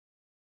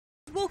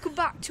Welcome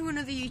back to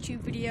another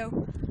YouTube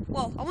video.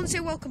 Well, I wouldn't say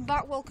welcome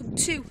back, welcome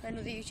to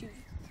another YouTube.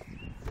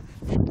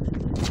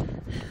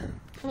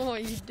 What are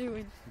you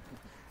doing?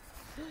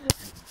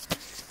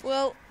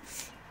 Well,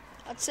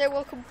 I'd say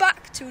welcome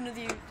back to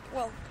another,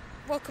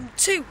 welcome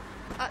to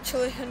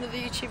actually another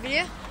YouTube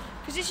video,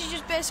 because this is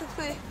just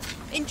basically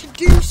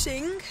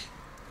introducing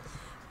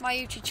my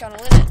YouTube channel,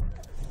 innit?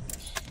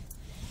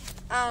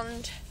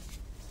 And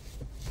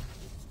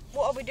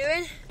what I'll be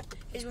doing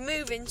is we're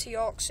moving to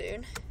York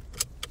soon.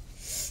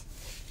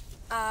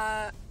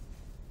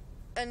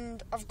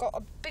 And I've got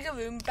a bigger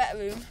room, better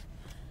room,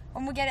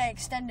 and we get it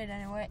extended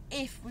anyway,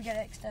 if we get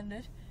it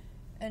extended,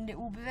 and it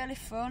will be really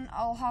fun.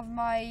 I'll have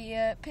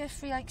my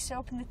PS3 like set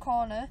up in the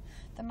corner,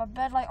 then my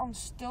bed like on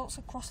stilts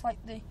across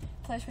like the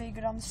place where you go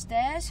down the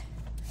stairs,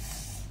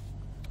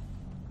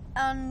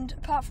 and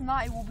apart from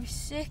that it will be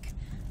sick,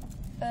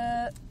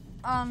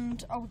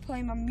 and I'll be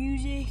playing my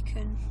music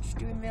and just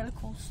doing really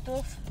cool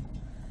stuff,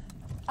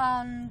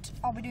 and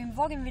I'll be doing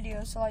vlogging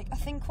videos. So like I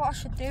think what I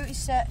should do is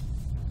set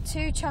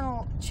two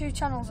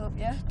channels up,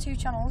 yeah, 2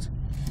 channels,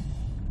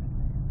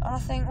 and I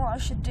think what I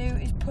should do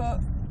is put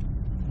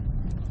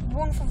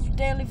one for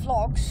daily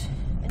vlogs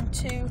and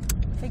 2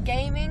 for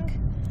gaming,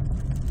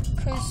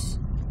 because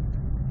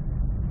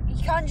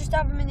you can't just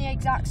have them in the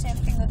exact same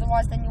thing,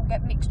 otherwise then you'll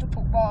get mixed up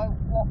about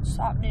what's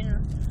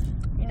happening,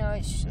 you know,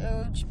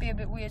 it'll just be a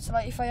bit weird. So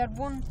like if I had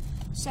one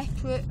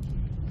separate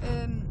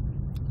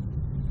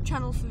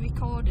channel for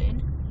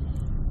recording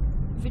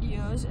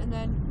videos and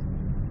then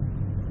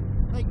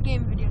like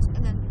game videos,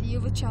 and then the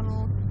other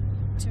channel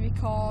to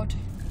record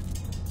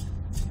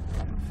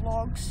like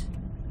vlogs,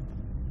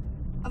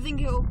 I think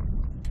it'll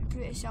be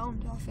pretty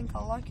sound. I think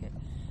I'll like it.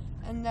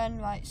 And then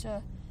right,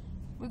 so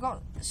we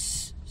got,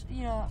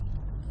 you know,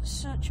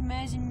 such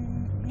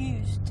amazing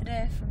news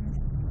today from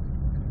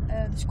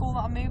the school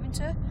that I'm moving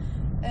to,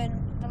 and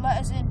they let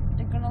us in.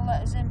 They're gonna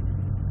let us in.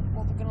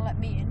 Well, they're gonna let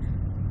me in.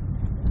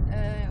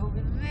 It'll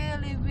be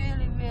really,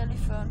 really, really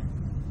fun.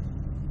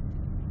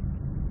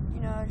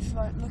 You know, just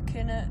like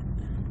looking at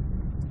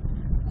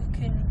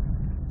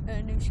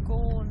a new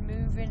school and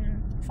moving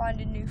and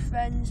finding new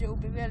friends. It'll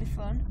be really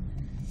fun.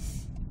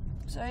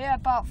 So yeah,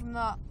 apart from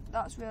that,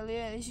 that's really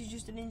it. This is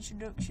just an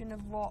introduction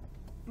of what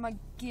my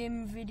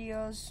game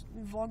videos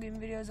and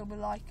vlogging videos will be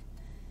like.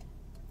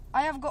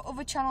 I have got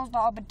other channels that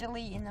I'll be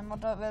deleting them. I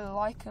don't really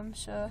like them,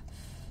 so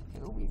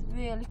it will be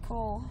really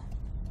cool.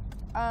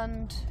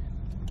 And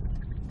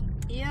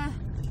yeah,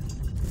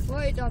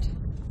 wait, Dad.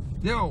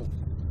 Yo.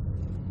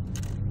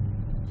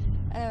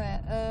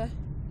 Anyway,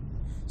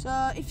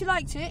 so if you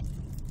liked it,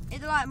 hit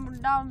the like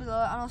button down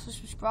below and also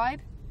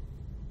subscribe.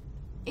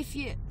 If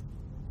you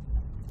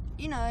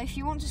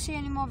want to see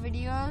any more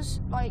videos,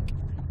 like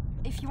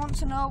if you want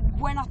to know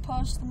when I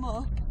post them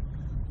up,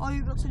 all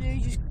you've got to do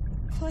is just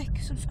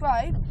click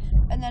subscribe,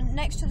 and then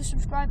next to the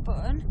subscribe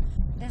button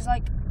there's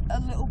like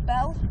a little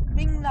bell.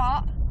 Ring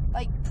that,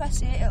 like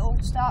press it, it'll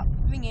start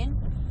ringing.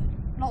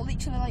 Not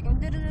literally like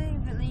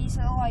but these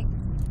little like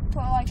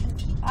put like an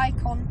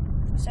icon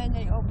saying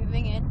that it'll be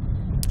ringing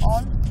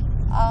on,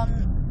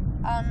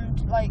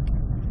 and like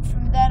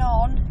from then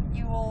on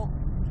you will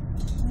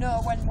know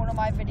when one of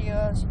my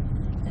videos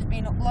has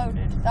been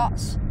uploaded.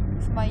 That's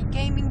for my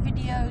gaming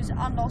videos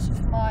and also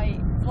for my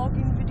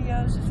vlogging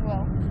videos as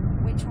well,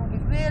 which will be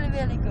really,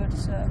 really good.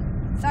 So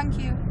thank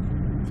you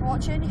for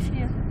watching. If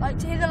you like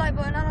to hit the like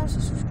button and also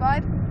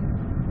subscribe,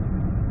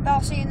 but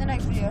I'll see you in the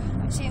next video.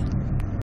 See you.